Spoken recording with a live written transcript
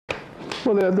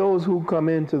Well, there are those who come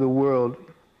into the world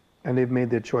and they've made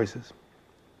their choices.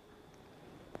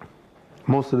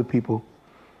 Most of the people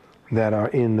that are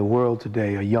in the world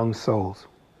today are young souls.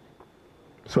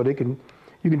 So you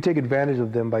can take advantage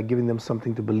of them by giving them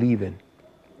something to believe in.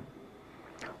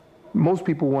 Most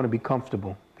people want to be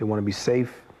comfortable. They want to be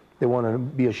safe. They want to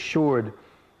be assured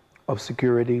of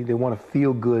security. They want to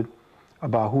feel good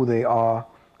about who they are.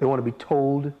 They want to be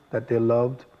told that they're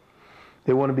loved.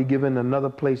 They want to be given another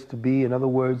place to be. In other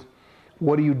words,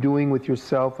 what are you doing with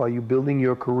yourself? Are you building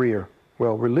your career?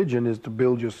 Well, religion is to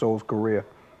build your soul's career.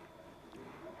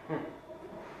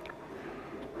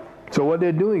 So what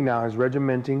they're doing now is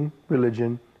regimenting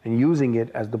religion and using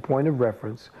it as the point of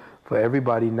reference for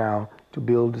everybody now to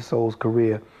build the soul's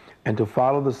career and to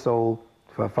follow the soul,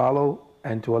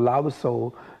 and to allow the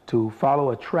soul to follow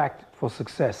a track for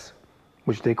success,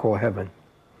 which they call heaven.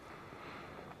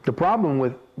 The problem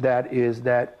with that is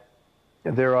that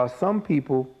there are some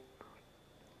people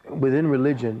within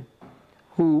religion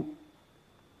who,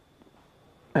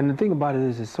 and the thing about it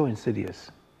is it's so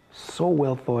insidious, so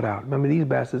well thought out. Remember, these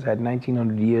bastards had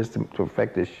 1900 years to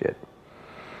affect this shit.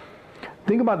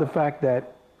 Think about the fact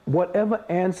that whatever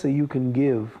answer you can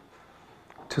give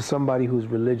to somebody who's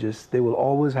religious, they will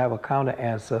always have a counter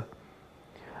answer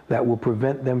that will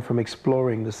prevent them from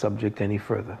exploring the subject any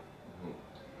further.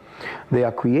 They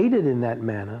are created in that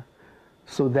manner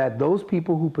so that those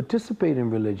people who participate in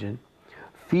religion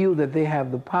feel that they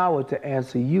have the power to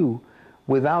answer you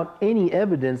without any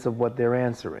evidence of what they're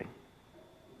answering.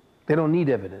 They don't need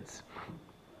evidence.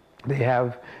 They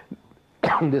have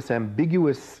this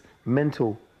ambiguous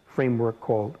mental framework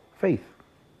called faith.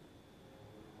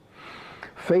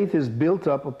 Faith is built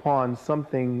up upon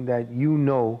something that you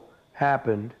know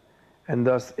happened, and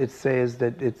thus it says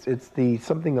that it's the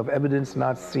something of evidence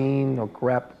not seen or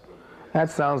crap.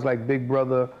 That sounds like Big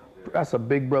Brother. That's a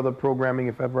Big Brother programming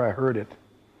if ever I heard it.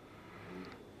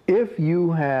 If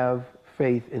you have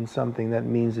faith in something, that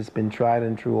means it's been tried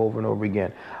and true over and over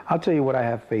again. I'll tell you what I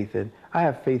have faith in. I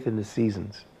have faith in the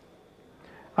seasons.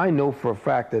 I know for a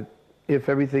fact that if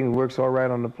everything works all right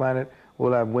on the planet,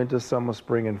 we'll have winter, summer,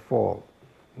 spring, and fall,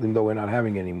 even though we're not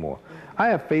having any more. I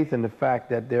have faith in the fact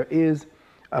that there is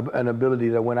an ability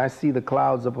that when I see the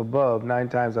clouds up above, 9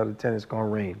 times out of 10 it's going to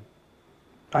rain.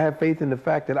 I have faith in the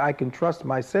fact that I can trust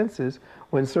my senses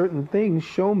when certain things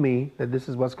show me that this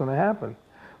is what's going to happen.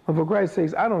 But for Christ's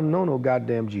sakes, I don't know no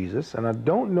goddamn Jesus, and I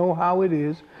don't know how it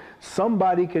is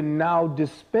somebody can now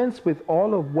dispense with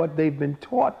all of what they've been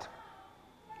taught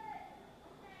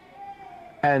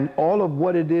and all of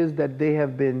what it is that they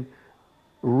have been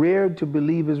reared to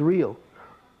believe is real.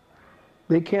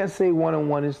 They can't say 1 and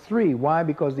 1 is 3. Why?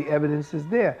 Because the evidence is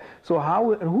there. So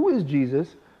who is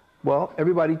Jesus? Well,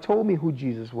 everybody told me who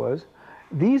Jesus was.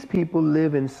 These people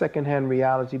live in secondhand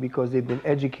reality because they've been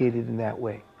educated in that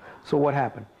way. So what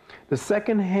happened? The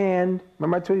secondhand,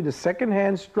 remember I told you, the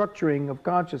secondhand structuring of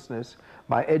consciousness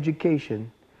by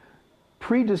education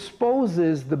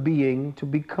predisposes the being to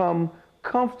become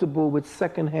comfortable with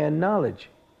secondhand knowledge.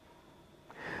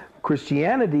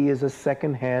 Christianity is a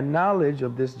secondhand knowledge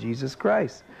of this Jesus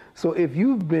Christ. So if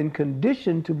you've been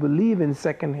conditioned to believe in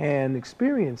secondhand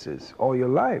experiences all your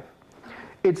life,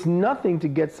 it's nothing to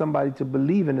get somebody to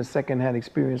believe in a secondhand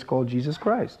experience called Jesus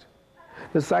Christ.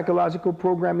 The psychological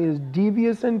programming is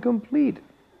devious and complete.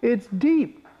 It's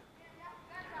deep.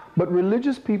 But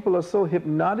religious people are so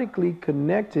hypnotically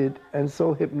connected and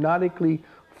so hypnotically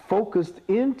focused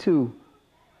into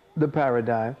the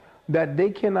paradigm that they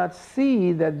cannot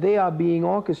see that they are being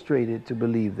orchestrated to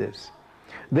believe this.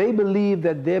 They believe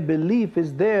that their belief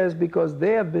is theirs because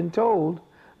they have been told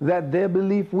that their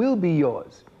belief will be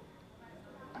yours.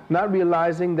 Not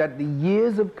realizing that the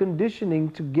years of conditioning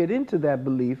to get into that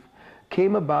belief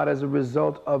came about as a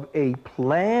result of a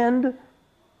planned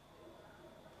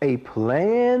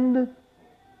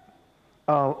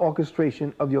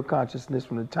orchestration of your consciousness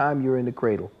from the time you're in the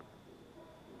cradle.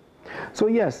 So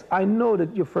yes, I know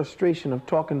that your frustration of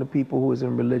talking to people who is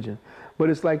in religion, but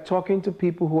it's like talking to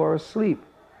people who are asleep.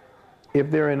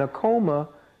 If they're in a coma,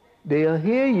 they'll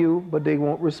hear you, but they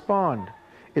won't respond.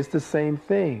 It's the same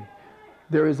thing.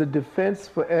 There is a defense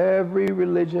for every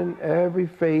religion, every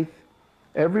faith.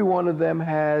 Every one of them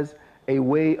has a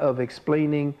way of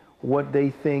explaining what they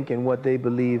think and what they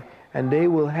believe, and they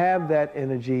will have that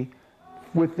energy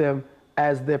with them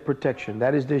as their protection.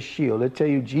 That is their shield. They tell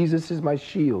you, Jesus is my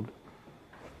shield.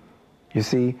 You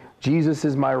see, Jesus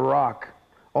is my rock.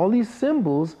 All these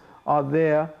symbols are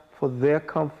there for their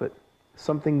comfort,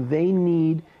 something they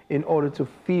need in order to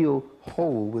feel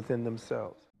whole within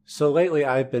themselves. So lately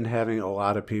I've been having a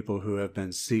lot of people who have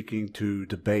been seeking to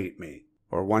debate me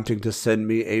or wanting to send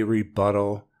me a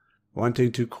rebuttal,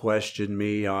 wanting to question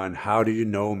me on how do you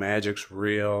know magic's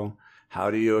real, how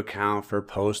do you account for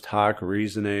post hoc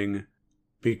reasoning.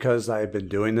 Because I've been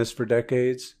doing this for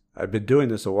decades, I've been doing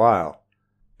this a while,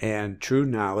 and true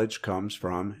knowledge comes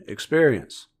from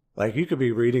experience. Like, you could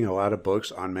be reading a lot of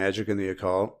books on magic and the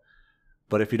occult,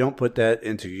 but if you don't put that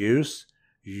into use,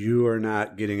 you are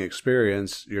not getting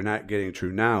experience, you're not getting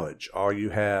true knowledge. All you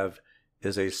have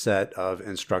is a set of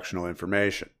instructional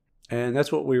information. And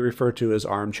that's what we refer to as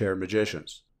armchair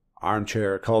magicians,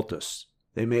 armchair occultists.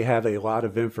 They may have a lot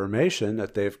of information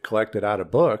that they've collected out of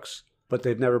books, but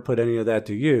they've never put any of that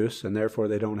to use, and therefore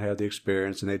they don't have the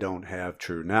experience and they don't have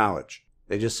true knowledge.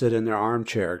 They just sit in their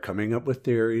armchair coming up with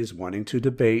theories, wanting to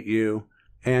debate you,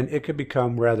 and it can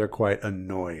become rather quite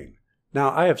annoying.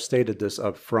 Now, I have stated this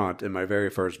up front in my very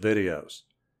first videos,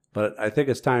 but I think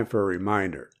it's time for a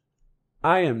reminder.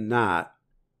 I am not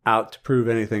out to prove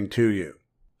anything to you,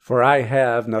 for I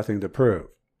have nothing to prove.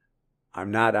 I'm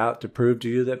not out to prove to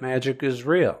you that magic is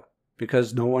real,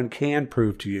 because no one can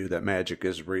prove to you that magic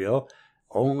is real.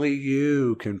 Only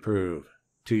you can prove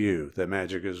to you that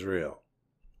magic is real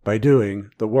by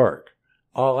doing the work.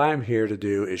 All I'm here to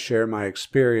do is share my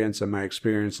experience and my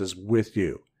experiences with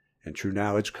you. And true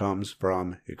knowledge comes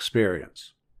from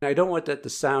experience. I don't want that to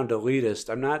sound elitist.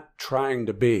 I'm not trying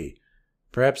to be.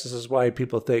 Perhaps this is why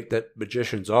people think that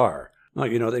magicians are.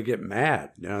 Like, they get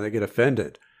mad. They get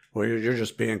offended. Well, you're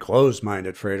just being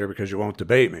closed-minded, Frater, because you won't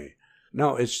debate me.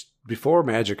 No, it's before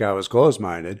magic I was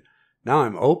closed-minded. Now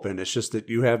I'm open. It's just that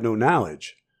you have no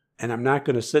knowledge. And I'm not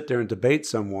going to sit there and debate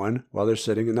someone while they're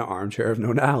sitting in the armchair of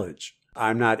no knowledge.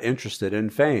 I'm not interested in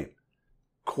fame.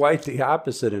 Quite the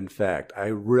opposite, in fact. I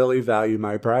really value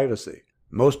my privacy.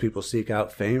 Most people seek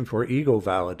out fame for ego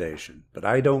validation, but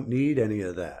I don't need any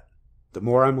of that. The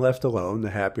more I'm left alone,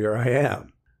 the happier I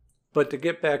am. But to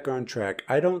get back on track,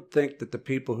 I don't think that the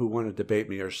people who want to debate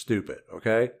me are stupid,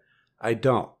 okay? I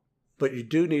don't. But you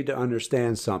do need to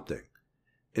understand something.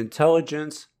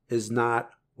 Intelligence is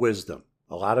not wisdom.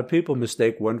 A lot of people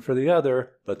mistake one for the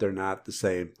other, but they're not the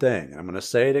same thing. I'm going to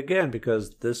say it again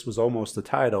because this was almost the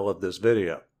title of this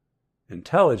video.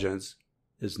 Intelligence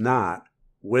is not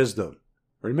wisdom.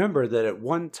 Remember that at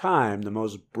one time, the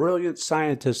most brilliant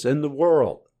scientists in the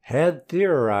world had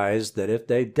theorized that if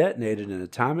they detonated an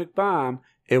atomic bomb,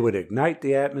 it would ignite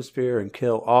the atmosphere and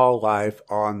kill all life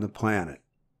on the planet.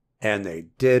 And they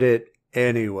did it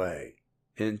anyway.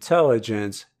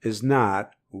 Intelligence is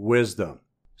not wisdom.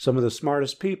 Some of the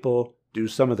smartest people do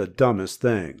some of the dumbest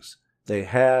things. They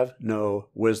have no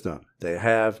wisdom. They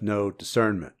have no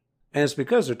discernment. And it's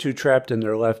because they're too trapped in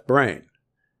their left brain.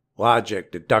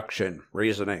 Logic, deduction,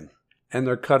 reasoning. And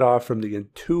they're cut off from the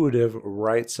intuitive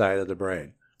right side of the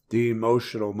brain, the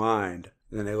emotional mind.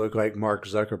 And they look like Mark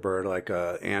Zuckerberg, like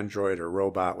an android or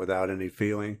robot without any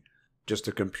feeling. Just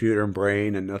a computer and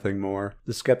brain and nothing more.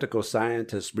 The skeptical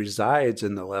scientist resides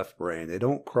in the left brain. They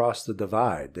don't cross the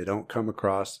divide. They don't come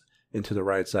across into the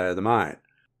right side of the mind.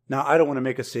 Now, I don't want to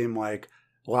make it seem like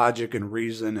logic and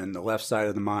reason and the left side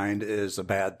of the mind is a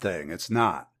bad thing. It's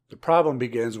not. The problem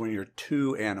begins when you're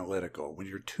too analytical, when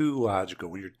you're too logical,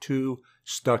 when you're too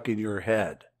stuck in your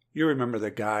head. You remember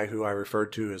the guy who I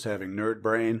referred to as having nerd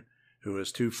brain, who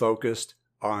was too focused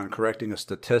on correcting a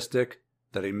statistic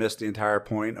that he missed the entire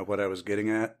point of what I was getting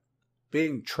at?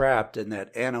 Being trapped in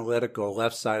that analytical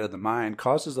left side of the mind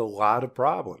causes a lot of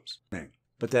problems.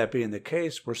 But that being the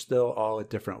case, we're still all at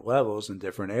different levels in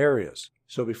different areas.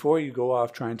 So before you go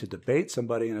off trying to debate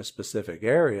somebody in a specific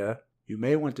area, you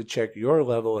may want to check your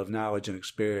level of knowledge and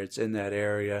experience in that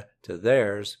area to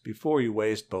theirs before you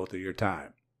waste both of your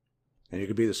time. And you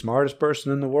could be the smartest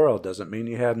person in the world. Doesn't mean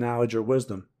you have knowledge or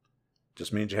wisdom. It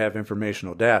just means you have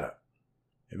informational data.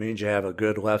 It means you have a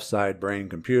good left side brain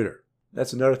computer.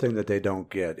 That's another thing that they don't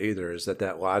get either, is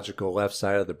that logical left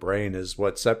side of the brain is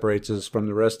what separates us from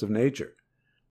the rest of nature.